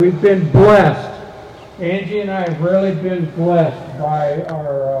We've been blessed. Angie and I have really been blessed by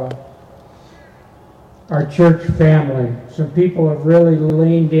our church family. Some people have really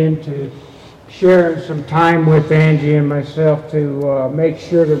leaned into sharing some time with Angie and myself to make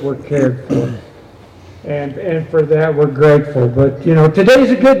sure that we're cared for. And for that we're grateful. But you know, today's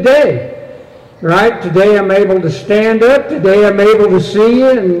a good day, right? Today I'm able to stand up. Today I'm able to see you,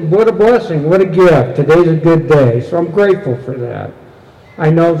 and what a blessing, what a gift. Today's a good day, so I'm grateful for that. I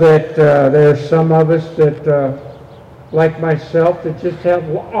know that there are some of us that, like myself, that just have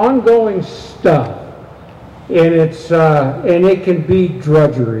ongoing stuff, and it can be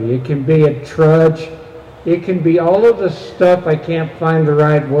drudgery. It can be a trudge. It can be all of the stuff I can't find the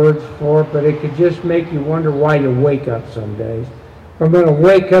right words for, but it could just make you wonder why you wake up some days. If I'm going to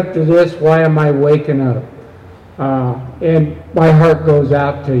wake up to this, why am I waking up? And my heart goes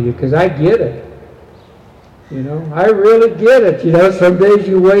out to you because I get it. You know, I really get it. You know, some days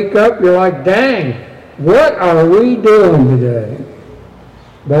you wake up, you're like, dang, what are we doing today?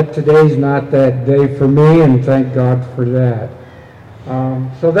 But today's not that day for me, and thank God for that.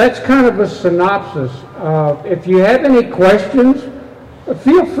 So that's kind of a synopsis. If you have any questions,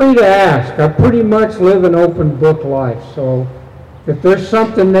 feel free to ask. I pretty much live an open book life. So if there's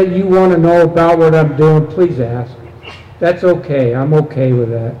something that you want to know about what I'm doing, please ask. That's okay. I'm okay with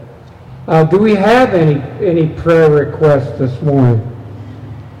that. Do we have any prayer requests this morning?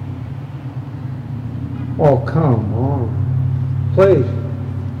 Oh, come on. Please.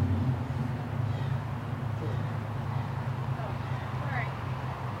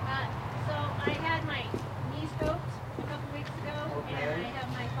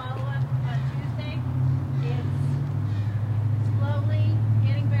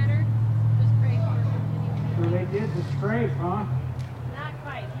 Scrape, huh? Not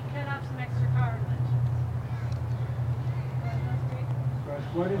quite. He cut off some extra cartilage. But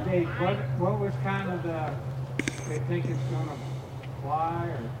what was kind of they think it's going to fly,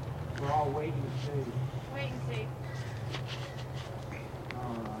 or we're all waiting to see? Wait and see.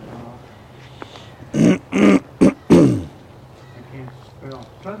 I can't spell.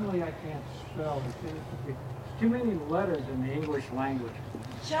 Suddenly I can't spell. It's too many letters in the English language.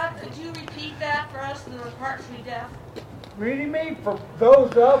 Chuck, could you repeat that for us that are partially deaf? Reading me for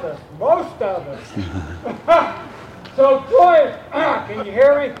those of us, most of us. So Joy, can you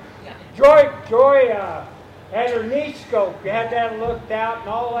hear me? Yeah. Joy had her knee scoped. You had that looked out, and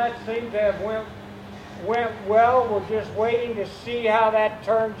all that seemed to have went well. We're just waiting to see how that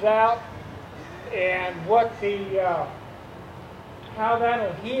turns out, and what how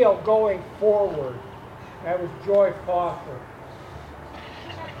that'll heal going forward. That was Joy Foster.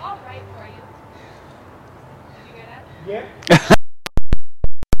 All right for you. Did you get it? Yep.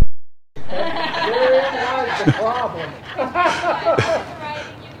 Therein lies the problem.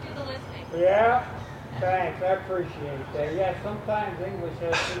 Writing, you do the listening. Yeah, thanks. I appreciate that. Yeah, sometimes English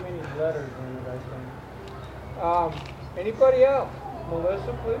has too many letters in it, I think. Anybody else?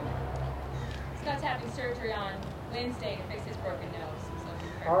 Melissa, please. Scott's having surgery on Wednesday to fix his broken nose.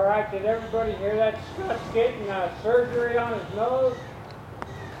 So all right, did everybody hear that? Scott's getting surgery on his nose.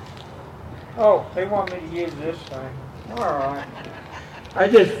 Oh, they want me to use this thing. All right. I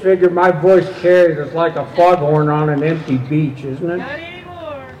just figured my voice carries us like a foghorn on an empty beach, isn't it? Not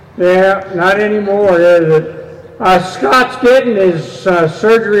anymore. Yeah, not anymore, is it? Scott's getting his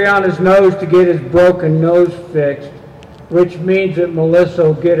surgery on his nose to get his broken nose fixed, which means that Melissa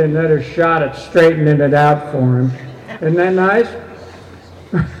will get another shot at straightening it out for him. Isn't that nice?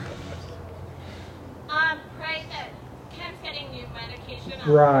 Right, Ken's getting new medication on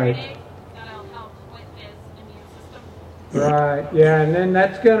Right. Friday. That'll help with his immune system. Right, yeah, and then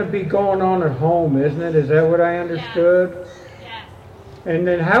that's going to be going on at home, isn't it? Is that what I understood? Yes. And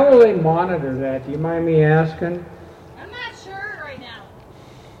then how will they monitor that? Do you mind me asking? I'm not sure right now.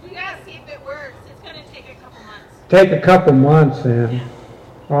 We gotta see if it works. It's gonna take a couple months. Take a couple months then. Yeah.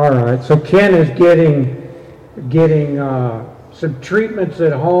 All right, so Ken is getting some treatments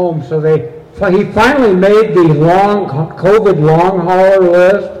at home, so he finally made the COVID long hauler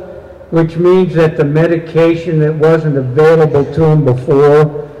list, which means that the medication that wasn't available to him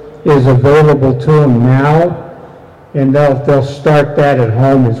before is available to him now, and they'll start that at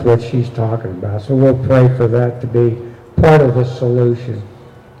home is what she's talking about. So we'll pray for that to be part of the solution.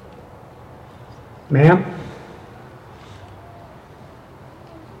 Ma'am?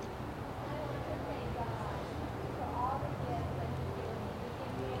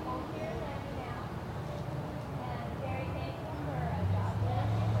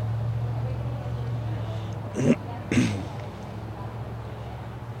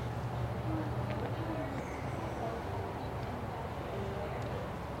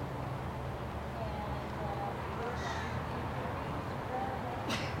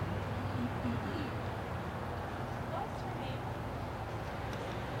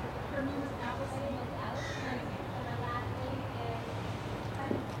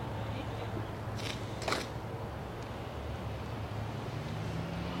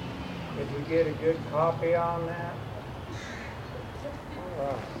 get a good copy on that? All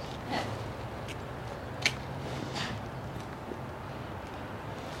right.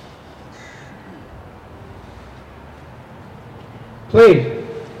 Please. Many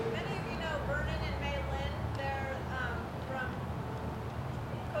of you know Vernon and May Lynn. They're from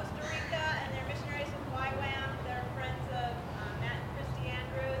Costa Rica, and they're missionaries with YWAM. They're friends of Matt and Christy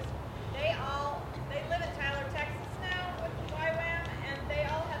Andrews. They live in Tyler, Texas now with YWAM, and they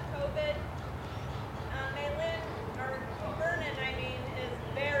all have COVID. May Lynn, or Vernon, I mean, is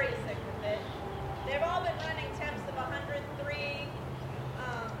very sick with it. They've all been running temps of 103,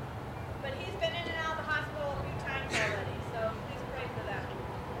 but he's been in and out of the hospital a few times already, so please pray for that.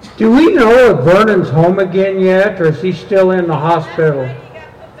 Do we know if Vernon's home again yet, or is he still in the hospital? Last night he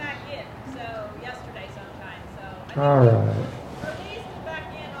got put back in, so yesterday sometime, so. I think All right. Released and back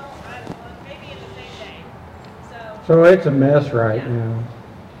in, I don't know, maybe in the same day, so. So it's a mess right now.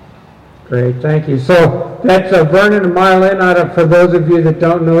 Great, thank you. So that's Vernon and Mylin. For those of you that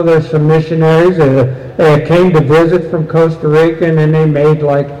don't know, there's some missionaries that came to visit from Costa Rica, and then they made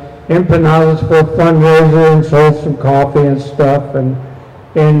like empanadas for a fundraiser and sold some coffee and stuff, and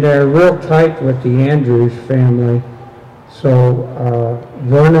they're real tight with the Andrews family. So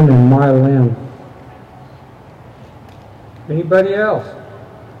Vernon and Mylin. Anybody else?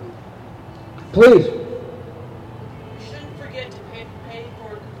 Please. You shouldn't forget to pay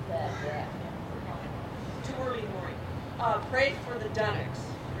for too early, Maureen. Pray for the Dunnocks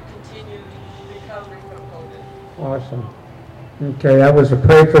for continued recovery from COVID. Awesome. Okay, I was to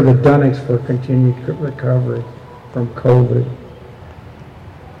pray for the Dunnocks for continued recovery from COVID.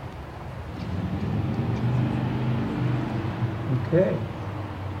 Okay.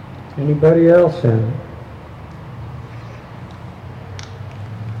 Anybody else then?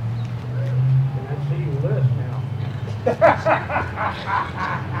 Can I see your list now?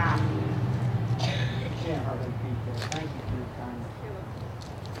 Can't hardly beat that. Thank you for your kindness.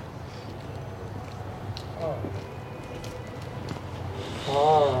 Oh.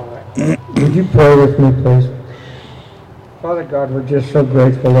 All right. Would you pray with me, please? Father God, we're just so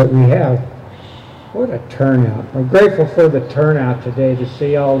grateful that we have. What a turnout. I'm grateful for the turnout today to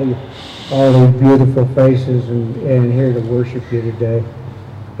see all these beautiful faces and here to worship you today.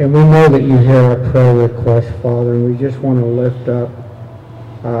 And we know that you hear our prayer requests, Father, and we just want to lift up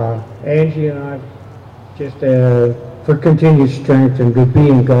Angie and I just for continued strength and to be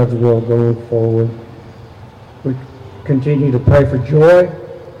in God's will going forward. We continue to pray for Joy,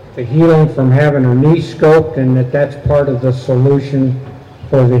 the healing from having her knee scoped, and that's part of the solution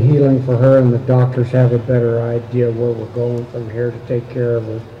for the healing for her, and the doctors have a better idea where we're going from here to take care of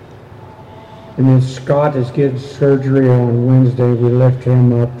her. And then Scott is getting surgery on Wednesday. We lift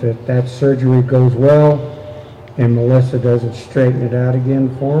him up that surgery goes well, and Melissa doesn't straighten it out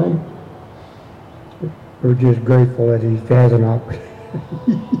again for him. We're just grateful that he has an opportunity.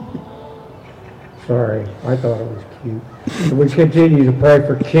 Sorry, I thought it was cute. And we continue to pray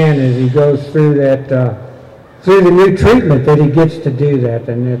for Ken as he goes through that, through the new treatment that he gets to do that,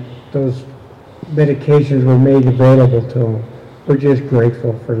 and that those medications were made available to him. We're just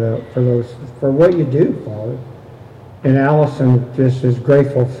grateful for what you do, Father. And Allison just is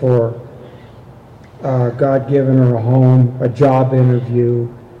grateful for God giving her a home, a job interview.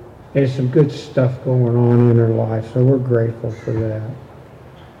 There's some good stuff going on in her life, so we're grateful for that.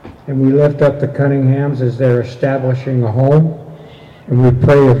 And we lift up the Cunninghams as they're establishing a home, and we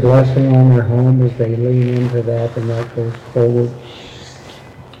pray a blessing on their home as they lean into that and that goes forward.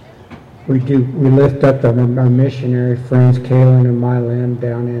 We lift up our missionary friends, Kaylin and Mylin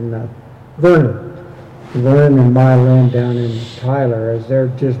down in Vernon and Mylin down in Tyler, as they're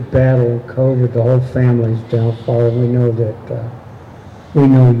just battling COVID. The whole family's down, Father. We know that we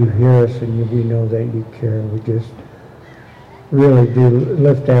know you hear us, and we know that you care. We just really do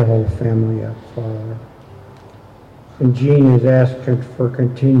lift that whole family up, Father. And Jean is asking for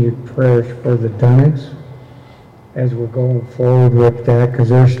continued prayers for the Dunnocks as we're going forward with that, because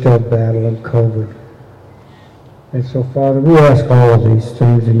they're still battling COVID. And so, Father, we ask all of these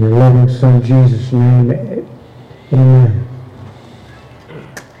things in your loving Son, Jesus' name. Amen.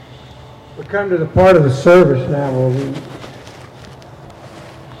 We come to the part of the service now where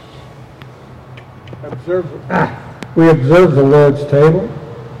we observe the Lord's table.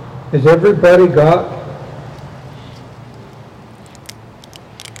 Has everybody got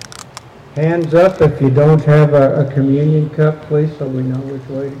hands up if you don't have a communion cup, please, so we know which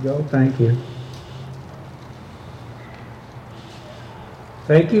way to go? Thank you.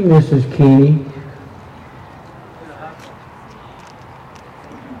 Thank you, Mrs. Keeney.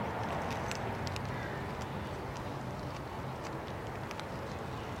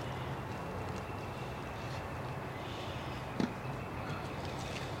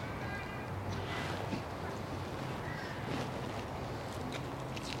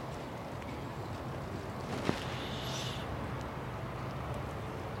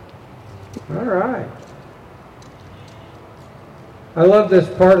 All right. I love this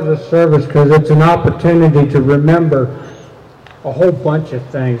part of the service because it's an opportunity to remember a whole bunch of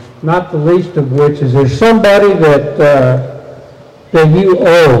things, not the least of which is there's somebody that you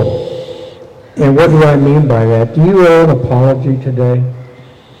owe. And what do I mean by that? Do you owe an apology today?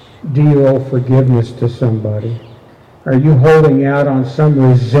 Do you owe forgiveness to somebody? Are you holding out on some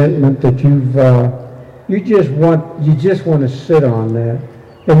resentment that you just want to sit on that?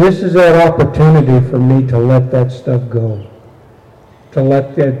 And this is that opportunity for me to let that stuff go.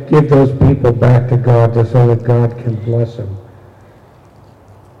 To give those people back to God so that God can bless them.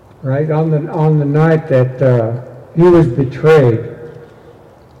 Right? On the night that he was betrayed,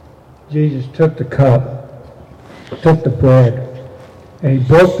 Jesus took the cup, took the bread, and he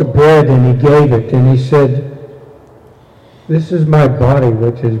broke the bread and he gave it, and he said, "This is my body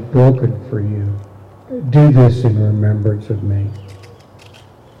which is broken for you. Do this in remembrance of me."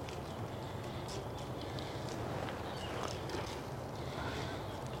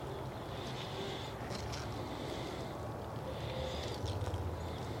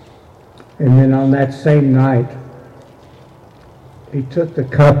 And then on that same night, he took the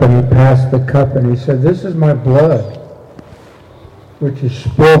cup and he passed the cup and he said, "This is my blood, which is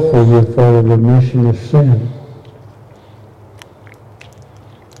spilled for you for the remission of sin."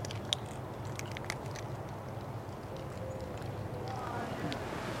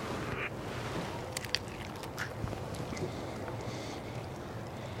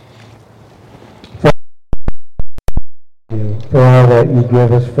 For all that you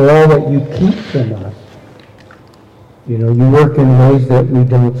give us, for all that you keep from us. You know, you work in ways that we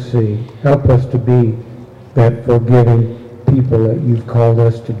don't see. Help us to be that forgiving people that you've called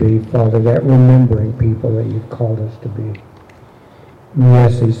us to be, Father, that remembering people that you've called us to be. We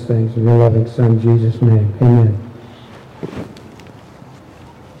ask these things in your loving Son, Jesus' name. Amen.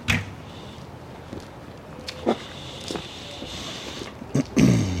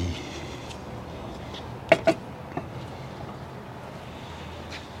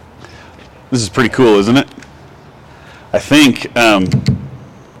 This is pretty cool, isn't it? I think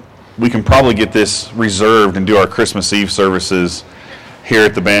we can probably get this reserved and do our Christmas Eve services here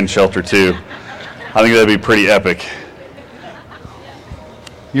at the band shelter too. I think that'd be pretty epic.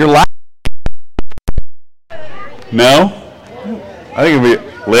 You're laughing? No? I think it'd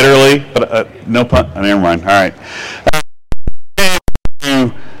be literally, but no pun. Never mind. All right.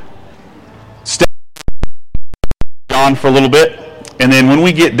 Stay on for a little bit, and then when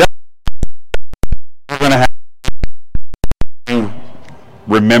we get done, we're going to have to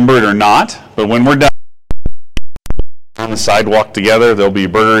remember it or not, but when we're done on the sidewalk together, there'll be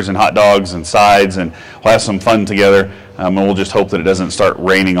burgers and hot dogs and sides, and we'll have some fun together, and we'll just hope that it doesn't start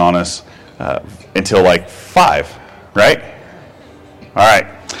raining on us until like 5, right? All right.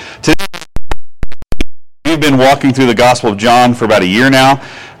 Today, we've been walking through the Gospel of John for about a year now,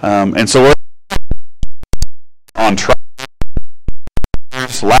 and so we're on track.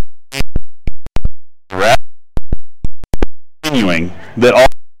 Continuing that all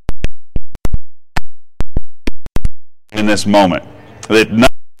in this moment that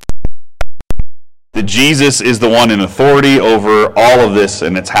Jesus is the one in authority over all of this,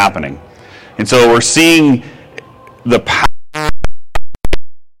 and it's happening. And so we're seeing the power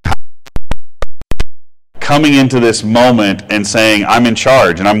coming into this moment and saying, "I'm in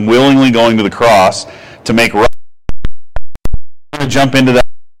charge, and I'm willingly going to the cross to make right." I'm going to jump into that.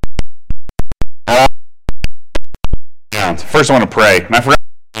 First, I want to pray. And I forgot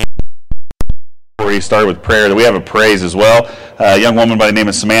before we started with prayer that we have a praise as well. A young woman by the name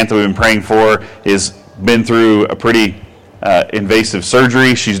of Samantha we've been praying for has been through a pretty invasive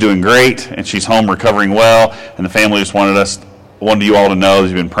surgery. She's doing great, and she's home recovering well. And the family just wanted you all to know that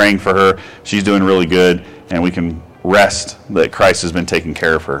you've been praying for her. She's doing really good, and we can rest that Christ has been taking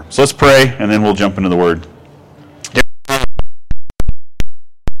care of her. So let's pray, and then we'll jump into the Word.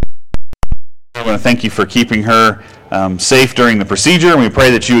 I want to thank you for keeping her safe during the procedure, and we pray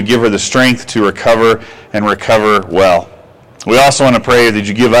that you would give her the strength to recover and recover well. We also want to pray that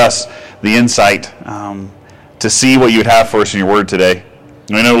you give us the insight to see what you would have for us in your word today.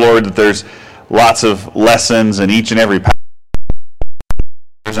 And we know, Lord, that there's lots of lessons in each and every passage.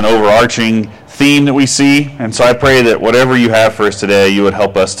 There's an overarching theme that we see, and so I pray that whatever you have for us today, you would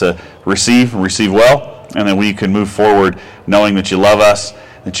help us to receive and receive well, and that we can move forward knowing that you love us,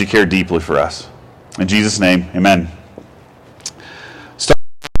 that you care deeply for us. In Jesus' name, amen.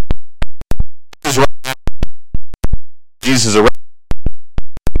 Jesus is a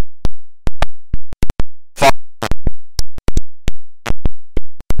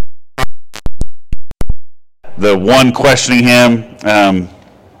the one questioning him, and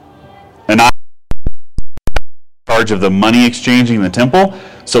charge of the money exchanging in the temple.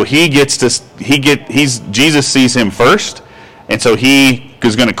 So Jesus sees him first, and so he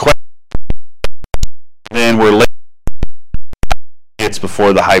is going to question. Then we're later it's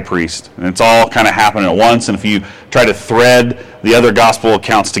before the high priest, and it's all kind of happening at once. And if you try to thread the other gospel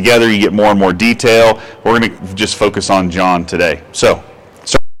accounts together, you get more and more detail. We're going to just focus on John today. So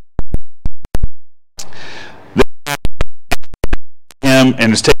him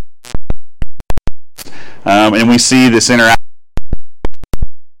and his and we see this interaction.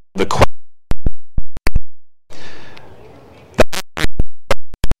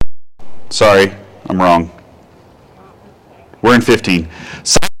 Sorry, I'm wrong. We're in 15.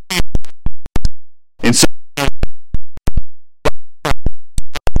 And so,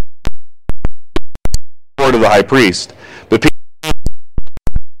 word of the high priest, but the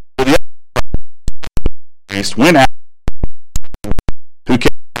priest went out. Who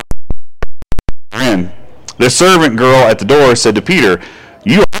came in? The servant girl at the door said to Peter,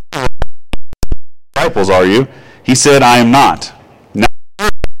 "You are disciples, are you?" He said, "I am not." Now,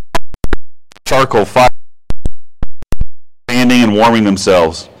 charcoal fire, standing and warming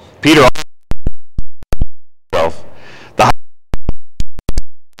themselves. Peter, the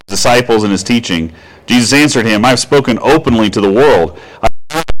disciples and his teaching. Jesus answered him, "I have spoken openly to the world,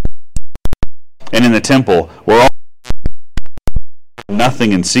 and in the temple, where all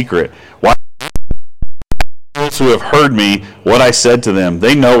nothing in secret. Why? Those who have heard me, what I said to them,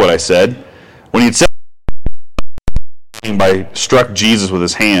 they know what I said." When he had said, by struck Jesus with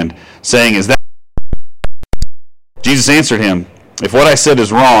his hand, saying, "Is that?" Jesus answered him, "If what I said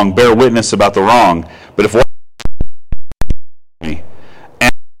is wrong, bear witness about the wrong. But if what me,"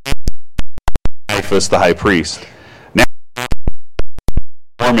 and Caiaphas the high priest, now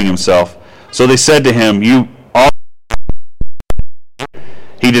warming himself. So they said to him, "You are."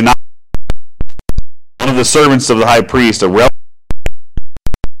 He did not. One of the servants of the high priest, a relative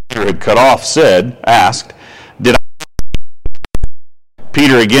Peter had cut off, asked, "Did I?"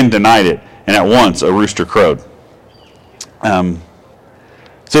 Peter again denied it, and at once a rooster crowed.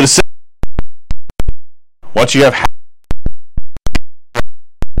 So to say, what you have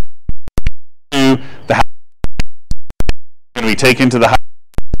to the house going to be taken to the house.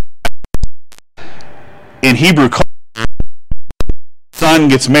 In Hebrew, son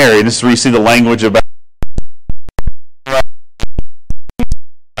gets married. This is where you see the language about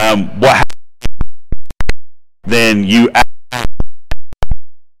what happens. Then you,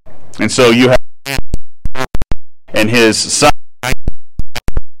 and so you have, and his son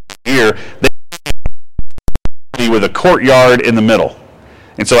here, they with a courtyard in the middle,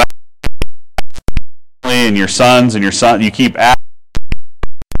 and so and your sons and your son, you keep at,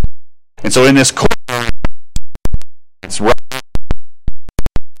 and so in this courtyard, it's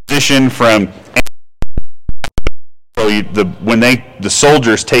position from. So when the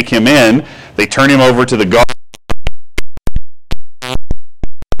soldiers take him in, they turn him over to the guard,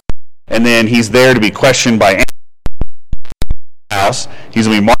 and then he's there to be questioned by house. He's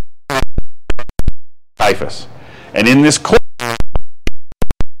going to be marked Caiaphas, and in this court,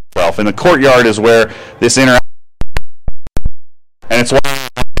 in the courtyard is where this interaction, and it's why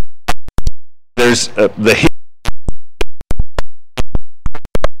there's the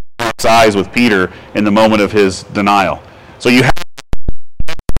eyes with Peter in the moment of his denial. So you have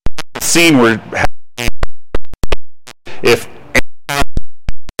a scene where if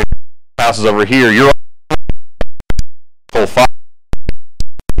house is over here, you're full fire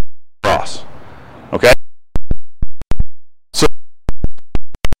cross. Okay? So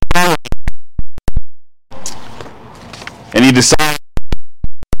and he decides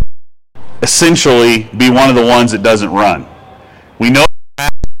essentially be one of the ones that doesn't run. We know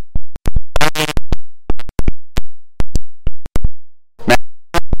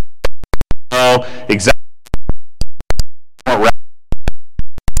exactly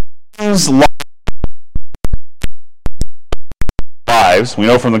lives. We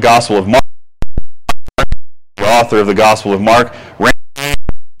know from the Gospel of Mark, the author of the Gospel of Mark,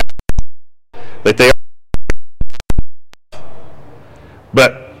 that they are.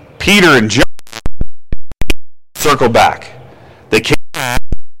 But Peter and John circle back. They came to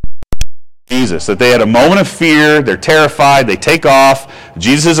Jesus, that they had a moment of fear, they're terrified, they take off,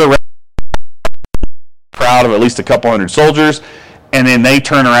 Jesus is arrested, crowd of at least a couple hundred soldiers, and then they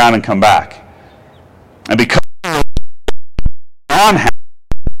turn around and come back. And because John has,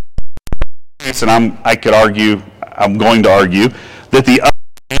 and I'm going to argue that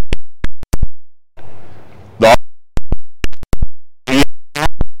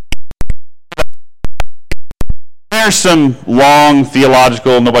there's some long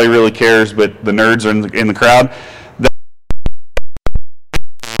theological, nobody really cares, but the nerds are in the crowd.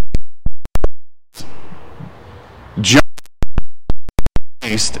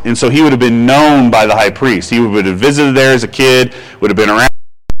 priest, and so he would have been known by the high priest. He would have visited there as a kid, would have been around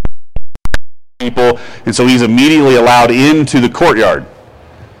people, and so he's immediately allowed into the courtyard.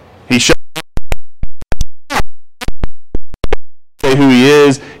 He shows who he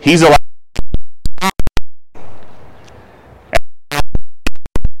is. He's allowed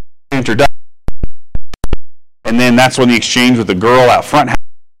introduction, and then that's when the exchange with the girl out front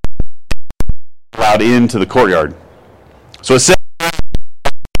allowed into the courtyard. So it says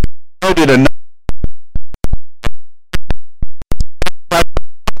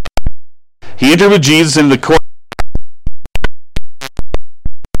he entered with Jesus into the court.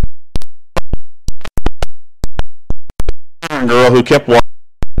 Girl who kept walking.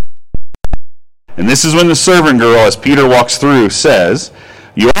 And this is when the servant girl, as Peter walks through, says,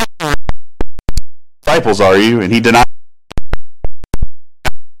 "You are disciples, are you?" And he denied.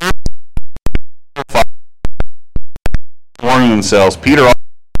 Warning themselves, Peter.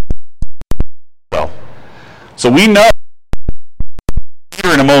 Well, so we know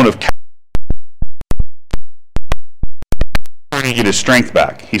Peter in a moment of to get his strength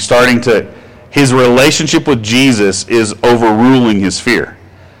back. He's starting to. His relationship with Jesus is overruling his fear.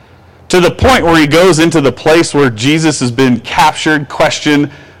 To the point where he goes into the place where Jesus has been captured, questioned.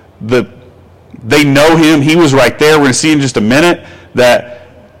 They know him. He was right there. We're going to see in just a minute that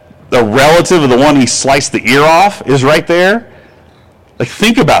the relative of the one he sliced the ear off is right there. Like,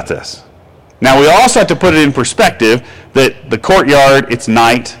 think about this. Now, we also have to put it in perspective that the courtyard, it's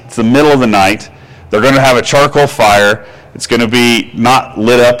night. It's the middle of the night. They're going to have a charcoal fire. It's going to be not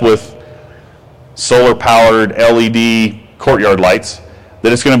lit up with solar-powered LED courtyard lights,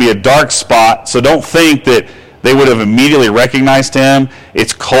 that it's going to be a dark spot. So don't think that they would have immediately recognized him.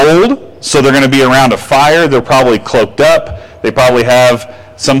 It's cold, so they're going to be around a fire. They're probably cloaked up. They probably have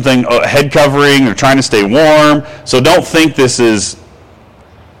something, a head covering. They're trying to stay warm. So don't think these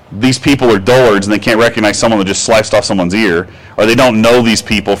people are dullards and they can't recognize someone that just sliced off someone's ear, or they don't know these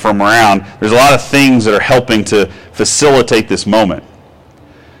people from around. There's a lot of things that are helping to facilitate this moment.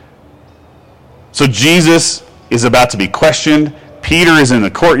 So Jesus is about to be questioned. Peter is in the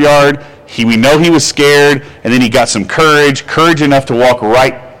courtyard. We know he was scared, and then he got some courage enough to walk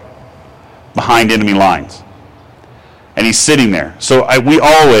right behind enemy lines. And he's sitting there. So a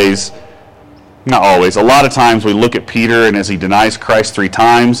lot of times we look at Peter, and as he denies Christ 3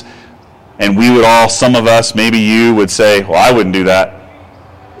 times, and we would all, some of us, maybe you, would say, well, I wouldn't do that.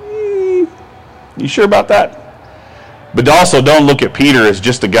 You sure about that? But also don't look at Peter as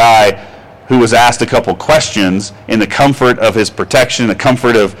just a guy who was asked a couple questions in the comfort of his protection, the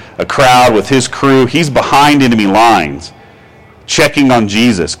comfort of a crowd with his crew. He's behind enemy lines, checking on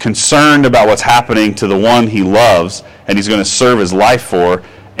Jesus, concerned about what's happening to the one he loves and he's going to serve his life for,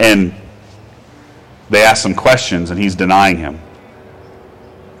 and they ask some questions and he's denying him.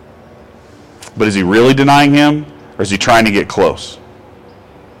 But is he really denying him, or is he trying to get close?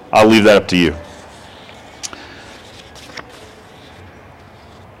 I'll leave that up to you.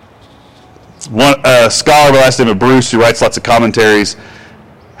 A scholar by the last name of Bruce, who writes lots of commentaries,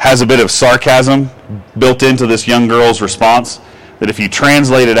 has a bit of sarcasm built into this young girl's response, that if you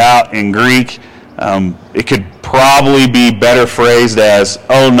translate it out in Greek, it could probably be better phrased as,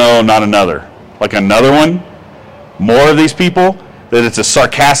 oh no, not another. Like another one? More of these people? That it's a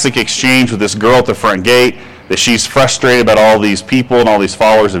sarcastic exchange with this girl at the front gate, that she's frustrated about all these people and all these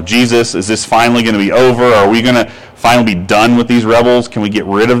followers of Jesus. Is this finally going to be over? Are we going to finally be done with these rebels? Can we get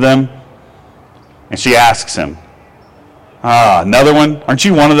rid of them? And she asks him, another one? Aren't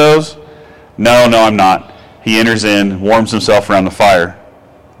you one of those? No, I'm not. He enters in, warms himself around the fire.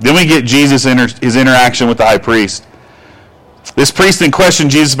 Then we get Jesus his interaction with the high priest. This priest then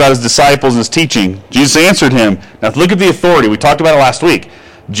questioned Jesus about his disciples and his teaching. Jesus answered him. Now look at the authority. We talked about it last week.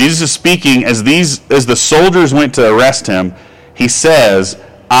 Jesus is speaking as the soldiers went to arrest him. He says,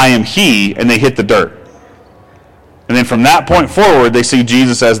 I am he, and they hit the dirt. And then from that point forward, they see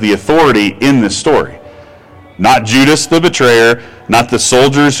Jesus as the authority in this story. Not Judas the betrayer, not the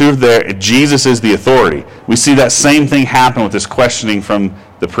soldiers who are there. Jesus is the authority. We see that same thing happen with this questioning from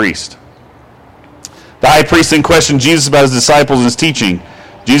the priest. The high priest then questioned Jesus about his disciples and his teaching.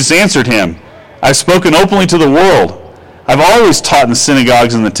 Jesus answered him, I've spoken openly to the world. I've always taught in the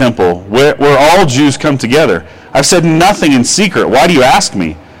synagogues and the temple, where all Jews come together. I've said nothing in secret. Why do you ask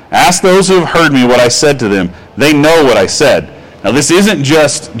me? Ask those who have heard me what I said to them. They know what I said. Now this isn't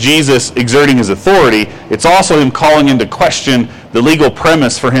just Jesus exerting his authority, it's also him calling into question the legal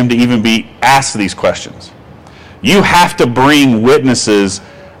premise for him to even be asked these questions. You have to bring witnesses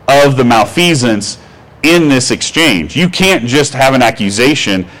of the malfeasance in this exchange. You can't just have an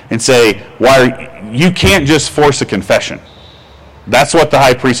accusation and say, you can't just force a confession. That's what the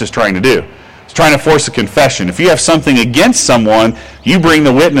high priest is trying to do. He's trying to force a confession. If you have something against someone, you bring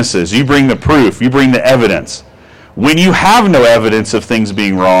the witnesses, you bring the proof, you bring the evidence. When you have no evidence of things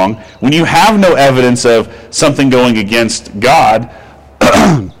being wrong, when you have no evidence of something going against God,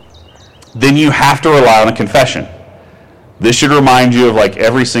 then you have to rely on a confession. This should remind you of like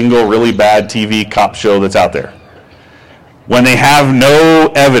every single really bad TV cop show that's out there. When they have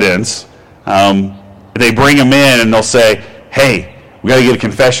no evidence, they bring them in and they'll say, hey, we got to get a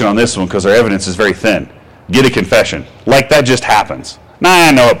confession on this one because our evidence is very thin. Get a confession. Like that just happens. Now,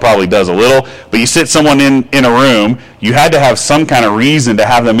 I know it probably does a little, but you sit someone in a room, you had to have some kind of reason to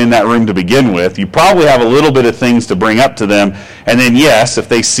have them in that room to begin with. You probably have a little bit of things to bring up to them. And then, yes, if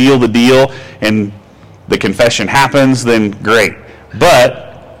they seal the deal and the confession happens, then great.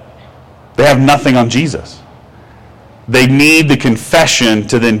 But they have nothing on Jesus. They need the confession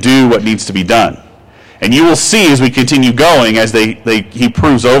to then do what needs to be done. And you will see as we continue going, as he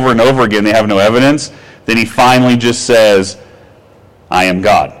proves over and over again they have no evidence, then he finally just says, I am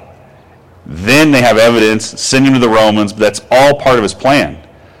God. Then they have evidence, send him to the Romans, but that's all part of his plan.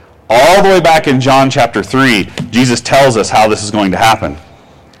 All the way back in John chapter 3, Jesus tells us how this is going to happen.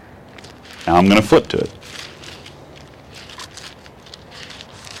 Now I'm going to flip to it.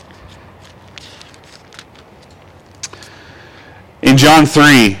 In John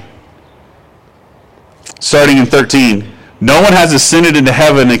 3, starting in 13, no one has ascended into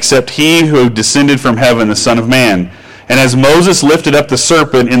heaven except he who descended from heaven, the Son of Man. And as Moses lifted up the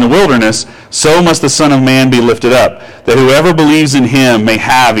serpent in the wilderness, so must the Son of Man be lifted up, that whoever believes in him may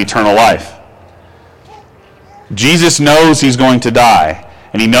have eternal life. Jesus knows he's going to die,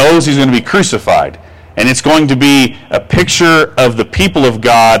 and he knows he's going to be crucified. And it's going to be a picture of the people of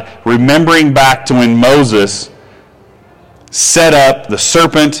God remembering back to when Moses set up the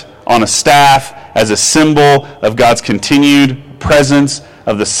serpent on a staff as a symbol of God's continued presence,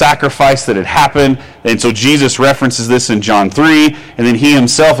 of the sacrifice that had happened. And so Jesus references this in John 3, and then he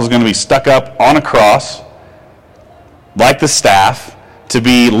himself is going to be stuck up on a cross, like the staff, to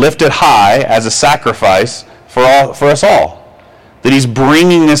be lifted high as a sacrifice for us all. That he's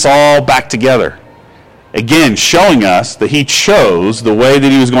bringing this all back together. Again, showing us that he chose the way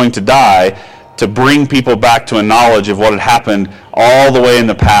that he was going to die to bring people back to a knowledge of what had happened all the way in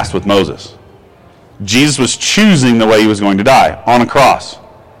the past with Moses. Jesus was choosing the way he was going to die, on a cross,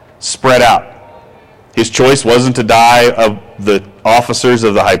 spread out. His choice wasn't to die of the officers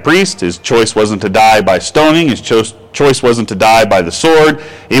of the high priest. His choice wasn't to die by stoning. His choice wasn't to die by the sword.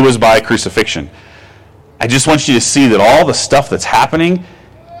 It was by crucifixion. I just want you to see that all the stuff that's happening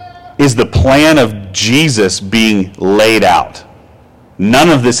is the plan of Jesus being laid out. None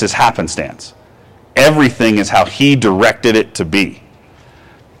of this is happenstance. Everything is how he directed it to be.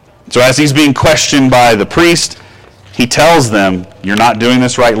 So as he's being questioned by the priest, he tells them, you're not doing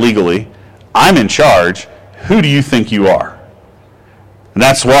this right legally. I'm in charge. Who do you think you are? And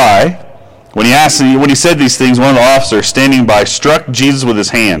that's why, when he said these things, one of the officers standing by struck Jesus with his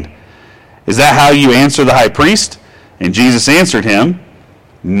hand. Is that how you answer the high priest? And Jesus answered him,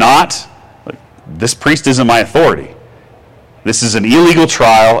 not, this priest isn't my authority. This is an illegal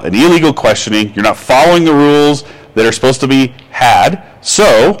trial, an illegal questioning. You're not following the rules that are supposed to be had.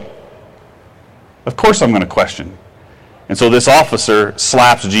 So, of course I'm going to question. And so this officer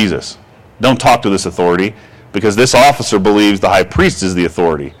slaps Jesus. Don't talk to this authority, because this officer believes the high priest is the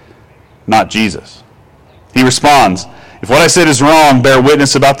authority, not Jesus. He responds, if what I said is wrong, bear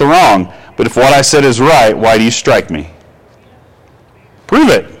witness about the wrong. But if what I said is right, why do you strike me? Prove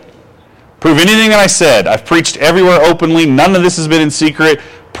it. Prove anything that I said. I've preached everywhere openly. None of this has been in secret.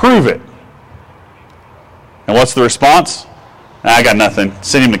 Prove it. And what's the response? I got nothing.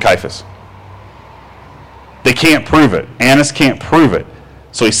 Send him to Caiaphas. They can't prove it. Annas can't prove it.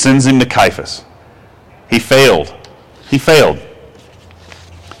 So he sends him to Caiaphas. He failed. He failed.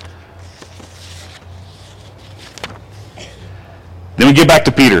 Then we get back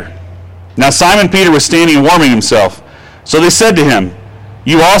to Peter. Now Simon Peter was standing and warming himself. So they said to him,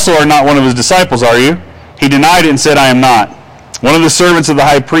 you also are not one of his disciples, are you? He denied it and said, I am not. One of the servants of the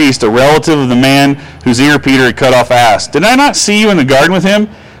high priest, a relative of the man whose ear Peter had cut off, asked, did I not see you in the garden with him?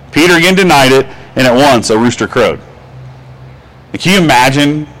 Peter again denied it, and at once a rooster crowed. Can you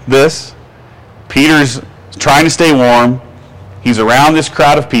imagine this? Peter's trying to stay warm. He's around this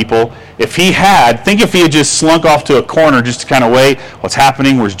crowd of people. If he had just slunk off to a corner just to kind of wait, what's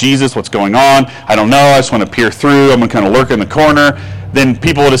happening? Where's Jesus? What's going on? I don't know. I just want to peer through. I'm going to kind of lurk in the corner. Then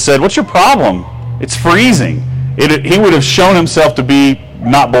people would have said, what's your problem? It's freezing. He would have shown himself to be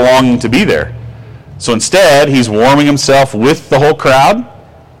not belonging to be there. So instead, he's warming himself with the whole crowd.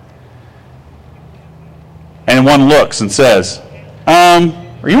 And one looks and says,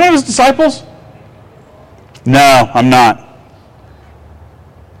 Are you one of his disciples? No, I'm not.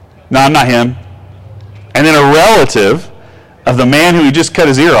 No, I'm not him. And then a relative of the man who he just cut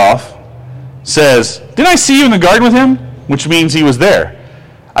his ear off says, didn't I see you in the garden with him? Which means he was there.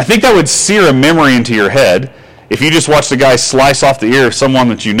 I think that would sear a memory into your head if you just watched a guy slice off the ear of someone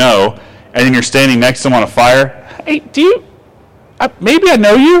that you know, and then you're standing next to him on a fire. Hey, maybe I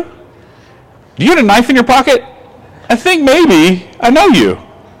know you? Do you have a knife in your pocket? I think maybe I know you.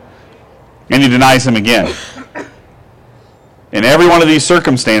 And he denies him again. In every one of these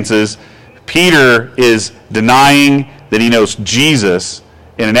circumstances, Peter is denying that he knows Jesus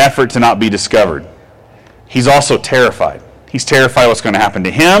in an effort to not be discovered. He's also terrified. He's terrified of what's going to happen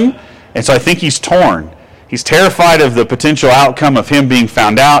to him, and so I think he's torn. He's terrified of the potential outcome of him being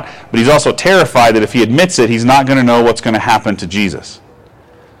found out, but he's also terrified that if he admits it, he's not going to know what's going to happen to Jesus.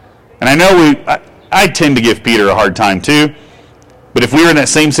 And I know I tend to give Peter a hard time too, but if we were in that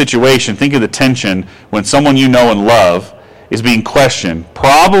same situation, think of the tension when someone you know and love is being questioned,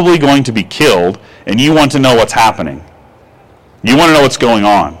 probably going to be killed, and you want to know what's happening. You want to know what's going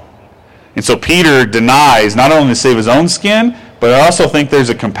on. And so Peter denies not only to save his own skin, but I also think there's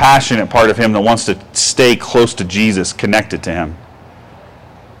a compassionate part of him that wants to stay close to Jesus, connected to him.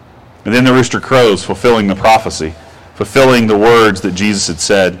 And then the rooster crows, fulfilling the prophecy, fulfilling the words that Jesus had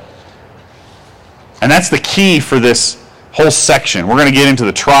said. And that's the key for this whole section. We're going to get into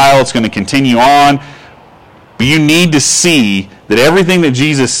the trial. It's going to continue on. But you need to see that everything that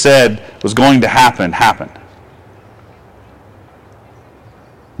Jesus said was going to happen, happened.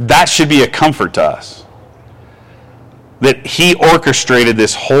 That should be a comfort to us. That he orchestrated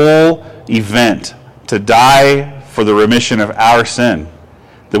this whole event to die for the remission of our sin.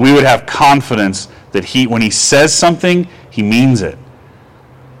 That we would have confidence that when he says something, he means it.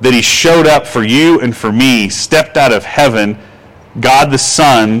 That he showed up for you and for me, stepped out of heaven. God the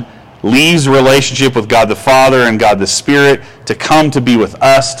Son leaves relationship with God the Father and God the Spirit to come to be with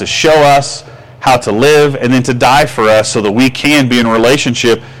us, to show us how to live, and then to die for us so that we can be in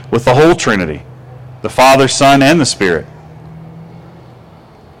relationship with the whole Trinity, the Father, Son, and the Spirit.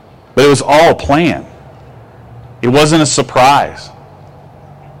 But it was all a plan. It wasn't a surprise.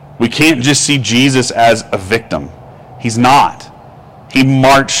 We can't just see Jesus as a victim. He's not. He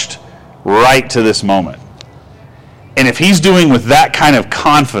marched right to this moment. And if he's doing with that kind of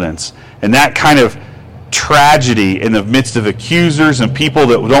confidence and that kind of tragedy in the midst of accusers and people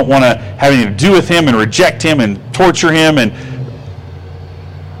that don't want to have anything to do with him and reject him and torture him, and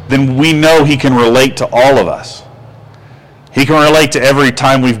then we know he can relate to all of us. He can relate to every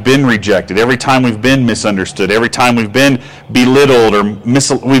time we've been rejected, every time we've been misunderstood, every time we've been belittled or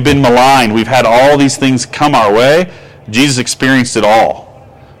we've been maligned. We've had all these things come our way. Jesus experienced it all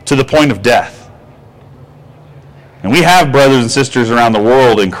to the point of death. And we have brothers and sisters around the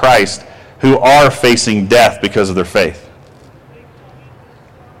world in Christ who are facing death because of their faith.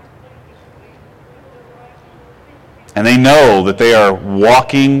 And they know that they are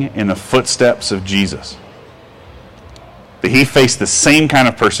walking in the footsteps of Jesus. That he faced the same kind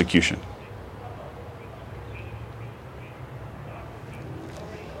of persecution.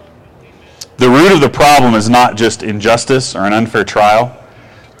 The root of the problem is not just injustice or an unfair trial.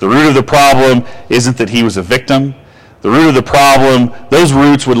 The root of the problem isn't that he was a victim. The root of the problem, those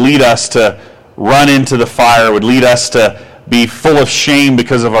roots would lead us to run into the fire, would lead us to be full of shame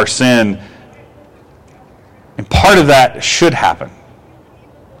because of our sin. And part of that should happen.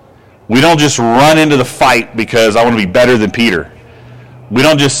 We don't just run into the fight because I want to be better than Peter. We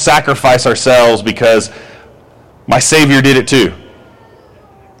don't just sacrifice ourselves because my Savior did it too.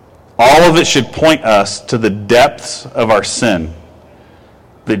 All of it should point us to the depths of our sin.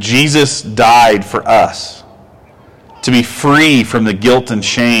 That Jesus died for us. To be free from the guilt and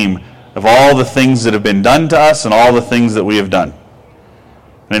shame of all the things that have been done to us and all the things that we have done.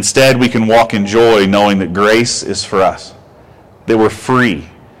 And instead we can walk in joy knowing that grace is for us. That we're free.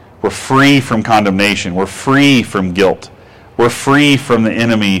 We're free from condemnation. We're free from guilt. We're free from the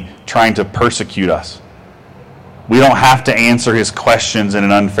enemy trying to persecute us. We don't have to answer his questions in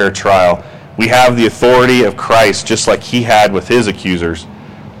an unfair trial. We have the authority of Christ, just like he had with his accusers,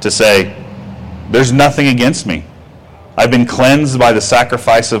 to say, there's nothing against me. I've been cleansed by the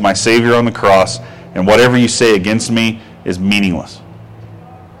sacrifice of my Savior on the cross, and whatever you say against me is meaningless.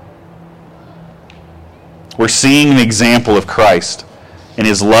 We're seeing an example of Christ in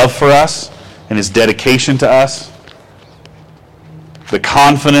his love for us and his dedication to us. The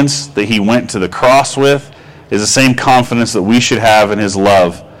confidence that he went to the cross with is the same confidence that we should have in his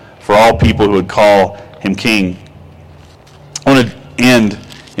love for all people who would call him king. I want to end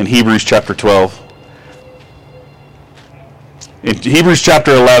in Hebrews chapter 12. In Hebrews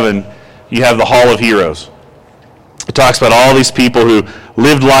chapter 11, you have the Hall of Heroes. It talks about all these people who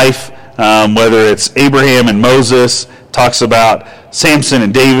lived life, whether it's Abraham and Moses, talks about Samson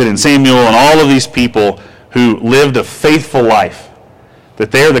and David and Samuel and all of these people who lived a faithful life,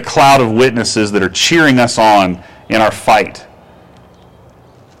 that they're the cloud of witnesses that are cheering us on in our fight.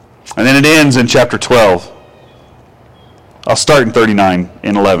 And then it ends in chapter 12. I'll start in 39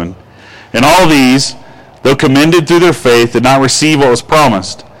 and 11. And all these, though commended through their faith, did not receive what was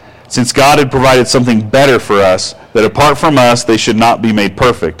promised, since God had provided something better for us, that apart from us they should not be made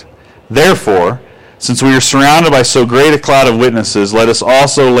perfect. Therefore, since we are surrounded by so great a cloud of witnesses, let us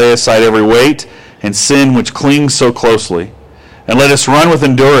also lay aside every weight and sin which clings so closely, and let us run with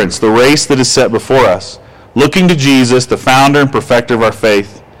endurance the race that is set before us, looking to Jesus, the founder and perfecter of our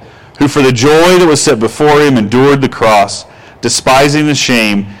faith, who for the joy that was set before him endured the cross, despising the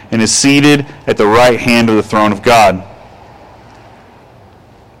shame, and is seated at the right hand of the throne of God.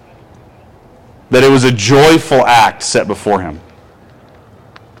 That it was a joyful act set before him.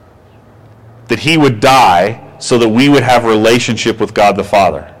 That he would die so that we would have a relationship with God the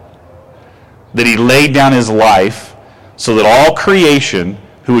Father. That he laid down his life so that all creation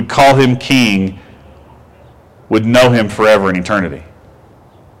who would call him king would know him forever in eternity.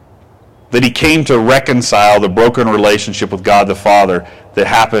 That he came to reconcile the broken relationship with God the Father that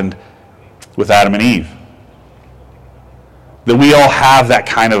happened with Adam and Eve. That we all have that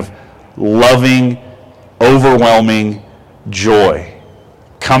kind of loving, overwhelming joy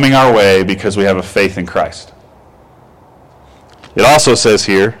coming our way because we have a faith in Christ. It also says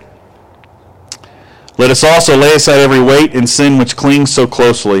here, let us also lay aside every weight and sin which clings so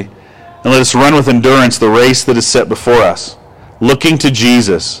closely, and let us run with endurance the race that is set before us, looking to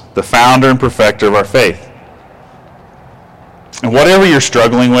Jesus, the founder and perfecter of our faith. And whatever you're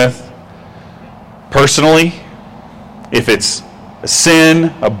struggling with, personally, if it's a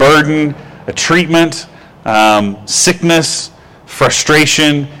sin, a burden, a treatment, sickness,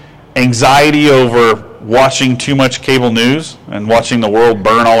 frustration, anxiety over watching too much cable news and watching the world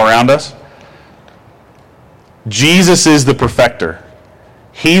burn all around us, Jesus is the perfecter.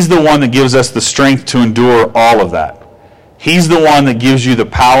 He's the one that gives us the strength to endure all of that. He's the one that gives you the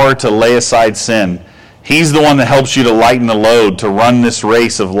power to lay aside sin. He's the one that helps you to lighten the load, to run this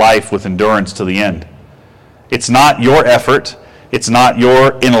race of life with endurance to the end. It's not your effort. It's not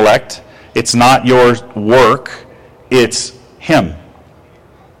your intellect. It's not your work. It's him.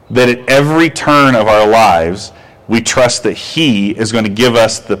 That at every turn of our lives, we trust that he is going to give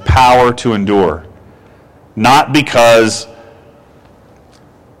us the power to endure. Not because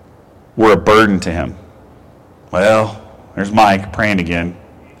we're a burden to him. Well, there's Mike praying again.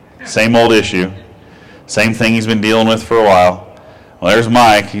 Same old issue. Same thing he's been dealing with for a while. Well, there's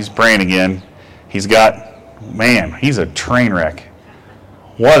Mike. He's praying again. He's a train wreck.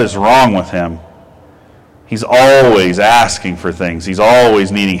 What is wrong with him? He's always asking for things. He's always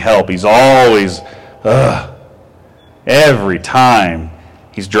needing help. He's always, every time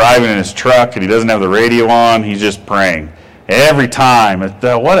he's driving in his truck and he doesn't have the radio on, he's just praying. Every time.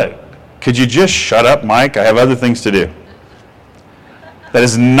 Could you just shut up, Mike? I have other things to do. That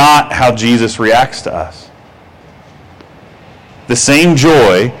is not how Jesus reacts to us. The same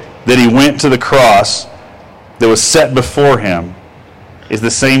joy that he went to the cross that was set before him is the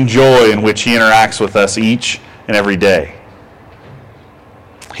same joy in which he interacts with us each and every day.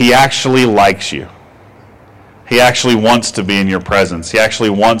 He actually likes you. He actually wants to be in your presence. He actually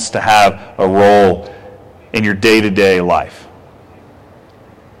wants to have a role in your day-to-day life.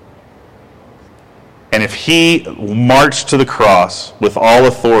 And if he marched to the cross with all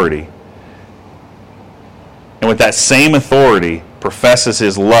authority, and with that same authority professes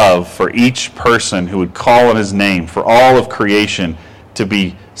his love for each person who would call on his name, for all of creation to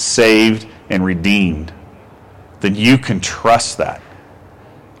be saved and redeemed, then you can trust that.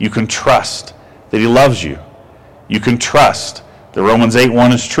 You can trust that he loves you. You can trust that Romans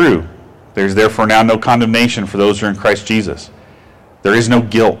 8:1 is true. There's therefore now no condemnation for those who are in Christ Jesus. There is no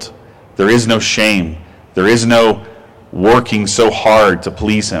guilt. There is no shame. There is no working so hard to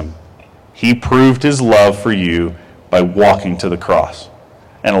please him. He proved his love for you by walking to the cross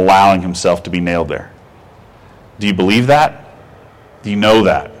and allowing himself to be nailed there. Do you believe that? Do you know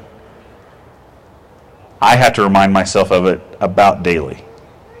that? I have to remind myself of it about daily.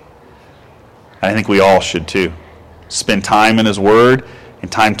 I think we all should too. Spend time in his word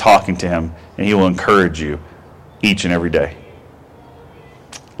and time talking to him, and he will encourage you each and every day.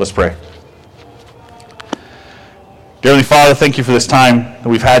 Let's pray. Dear Heavenly Father, thank you for this time that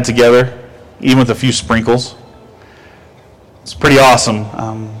we've had together, even with a few sprinkles. It's pretty awesome.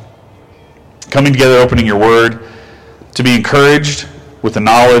 Coming together, opening your word, to be encouraged with the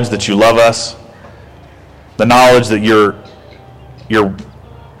knowledge that you love us, the knowledge that your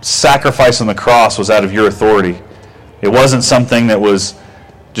sacrifice on the cross was out of your authority. It wasn't something that was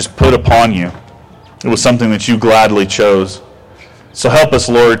just put upon you. It was something that you gladly chose. So help us,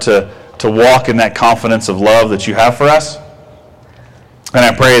 Lord, to walk in that confidence of love that you have for us. And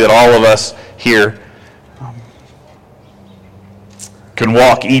I pray that all of us here can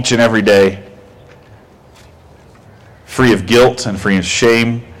walk each and every day free of guilt and free of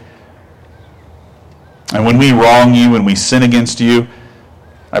shame. And when we wrong you, when we sin against you,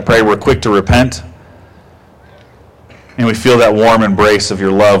 I pray we're quick to repent and we feel that warm embrace of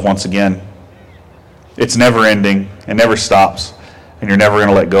your love once again. It's never ending. It never stops. And you're never going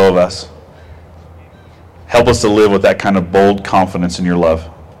to let go of us. Help us to live with that kind of bold confidence in your love.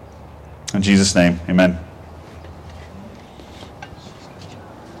 In Jesus' name, amen.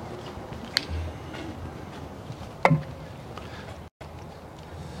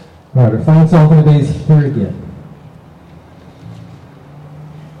 All right, our final song for today is Here Again.